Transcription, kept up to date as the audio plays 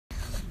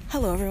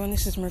Hello everyone,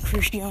 this is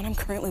Mercutio and I'm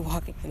currently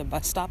walking to the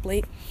bus stop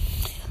late,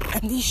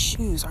 and these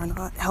shoes are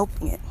not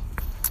helping it.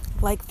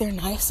 Like, they're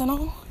nice and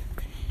all,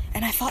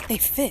 and I thought they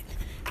fit,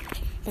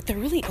 but they're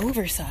really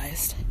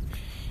oversized,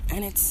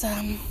 and it's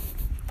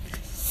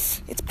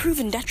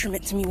proven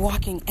detriment to me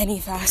walking any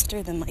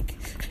faster than like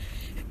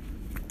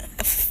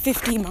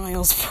 50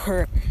 miles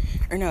per,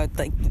 or no,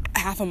 like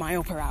half a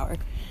mile per hour.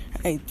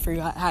 I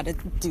forgot how to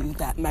do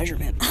that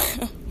measurement.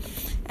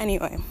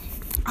 Anyway,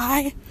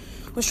 I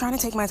was trying to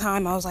take my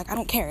time. I was like, I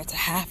don't care. It's a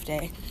half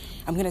day.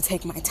 I'm going to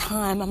take my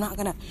time. I'm not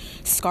going to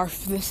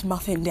scarf this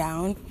muffin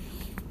down.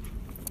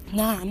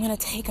 Nah, I'm going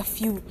to take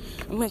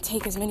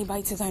as many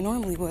bites as I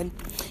normally would.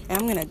 And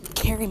I'm going to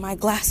carry my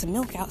glass of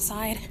milk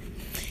outside.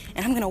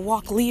 And I'm going to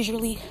walk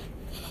leisurely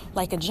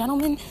like a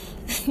gentleman.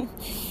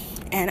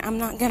 And I'm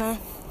not going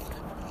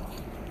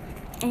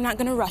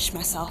to rush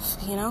myself,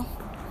 you know?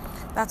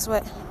 That's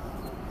what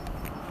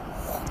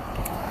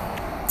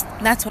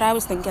I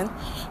was thinking.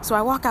 So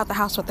I walk out the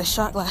house with a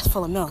shot glass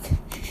full of milk.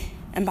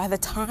 And by the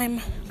time,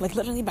 I'm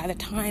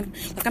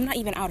not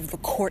even out of the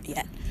court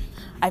yet,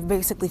 I've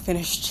basically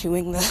finished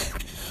chewing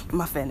the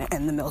muffin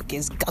and the milk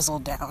is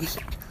guzzled down.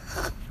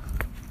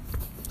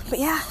 But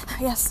yeah,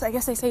 I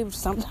guess I saved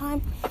some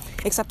time.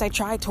 Except I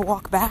tried to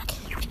walk back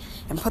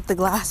and put the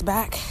glass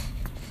back.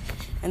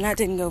 And that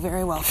didn't go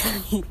very well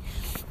for me.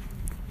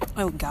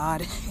 Oh God,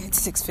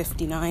 it's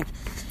 6:59.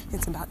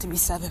 It's about to be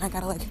 7. I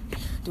gotta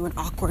do an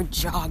awkward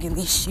jog in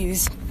these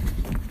shoes.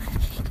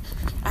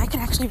 I can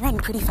actually run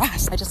pretty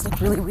fast. I just look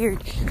really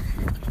weird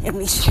in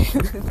these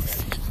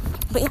shoes.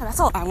 But yeah, that's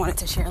all I wanted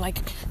to share.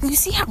 Do you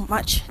see how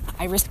much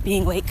I risk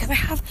being late? Because I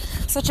have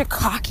such a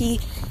cocky,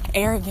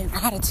 arrogant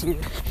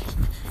attitude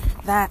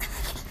that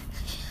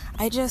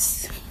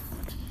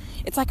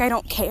it's like I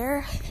don't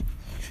care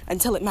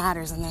until it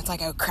matters, and then it's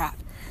like, oh crap.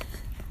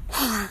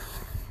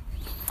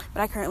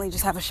 But I currently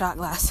just have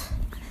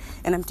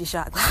an empty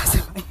shot glass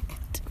in my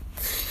hand.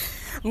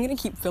 I'm going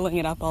to keep filling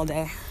it up all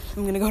day.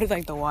 I'm going to go to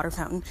the water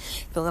fountain,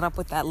 fill it up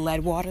with that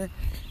lead water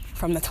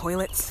from the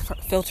toilets,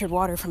 filtered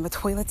water from the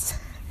toilets,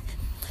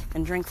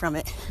 and drink from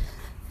it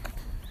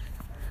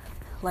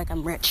like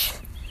I'm rich.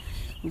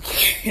 I'm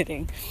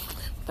kidding.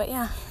 But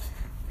yeah,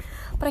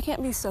 I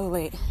can't be so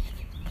late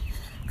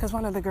because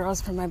one of the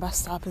girls from my bus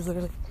stop is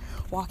literally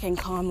walking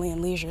calmly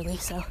and leisurely,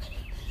 so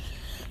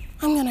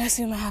I'm going to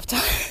assume I have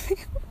time.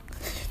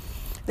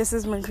 This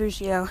is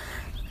Mercutio,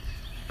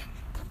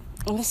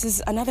 and this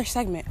is another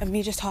segment of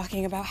me just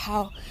talking about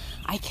how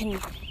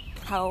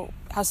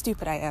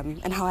stupid I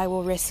am and how I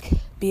will risk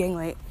being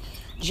late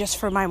just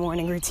for my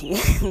morning routine.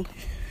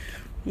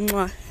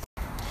 Mwah.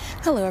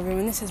 Hello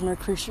everyone, this is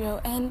Mercutio,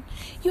 and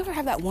you ever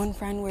have that one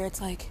friend where it's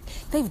like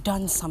they've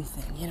done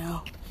something, you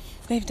know?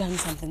 They've done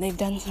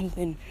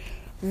something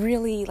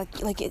really,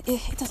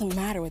 it doesn't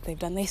matter what they've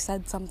done. They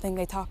said something,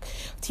 they talked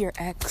to your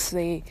ex,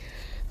 they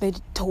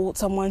told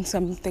someone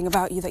something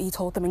about you that you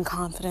told them in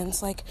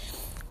confidence,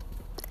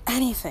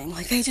 anything,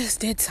 they just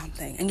did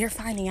something, and you're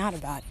finding out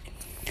about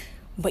it,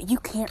 but you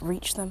can't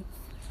reach them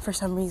for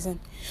some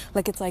reason.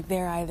 It's like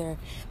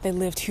they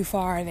live too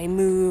far, they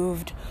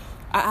moved,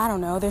 I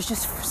don't know, there's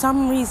just for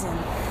some reason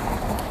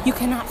you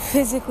cannot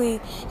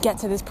physically get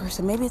to this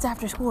person. Maybe it's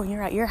after school and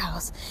you're at your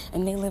house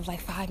and they live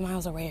 5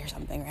 miles away or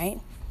something, right?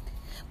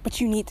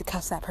 But you need to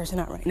cuss that person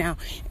out right now,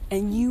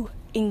 and you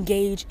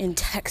engage in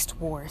text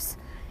wars.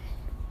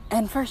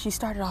 And first you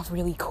started off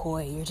really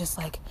coy. You're just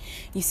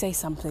you say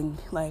something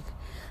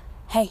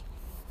hey.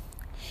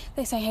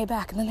 They say hey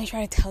back, and then they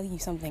try to tell you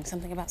something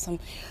about some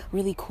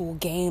really cool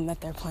game that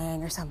they're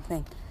playing or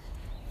something,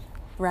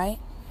 right?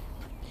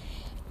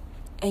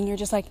 And you're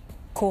just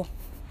cool.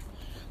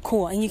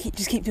 And you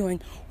just keep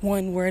doing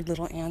one-word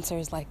little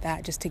answers like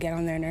that just to get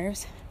on their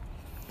nerves.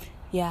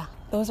 Yeah,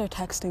 those are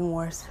texting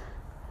wars.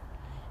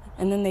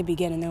 And then they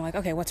begin, and they're like,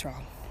 okay, what's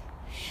wrong?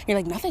 You're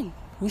like, nothing.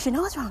 You should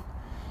know what's wrong.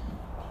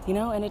 You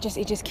know, and it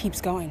just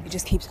keeps going. It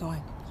just keeps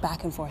going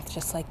back and forth,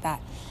 just like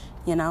that,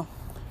 you know?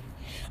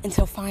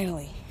 Until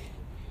finally,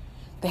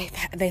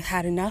 they've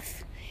had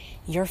enough.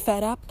 You're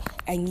fed up,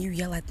 and you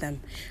yell at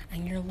them.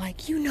 And you're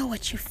like, you know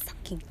what you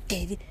fucking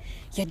did,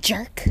 you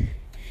jerk?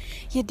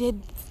 You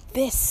did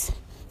this.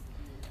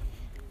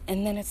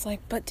 And then it's like,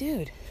 but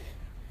dude,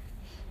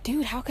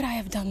 how could I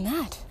have done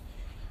that?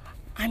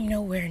 I'm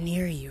nowhere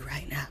near you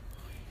right now.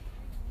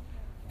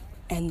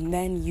 And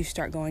then you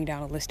start going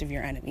down a list of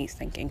your enemies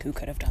thinking, who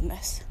could have done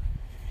this?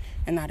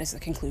 And that is the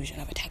conclusion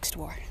of a text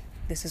war.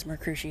 This is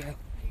Mercutio.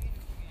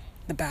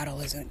 The battle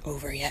isn't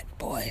over yet,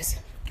 boys.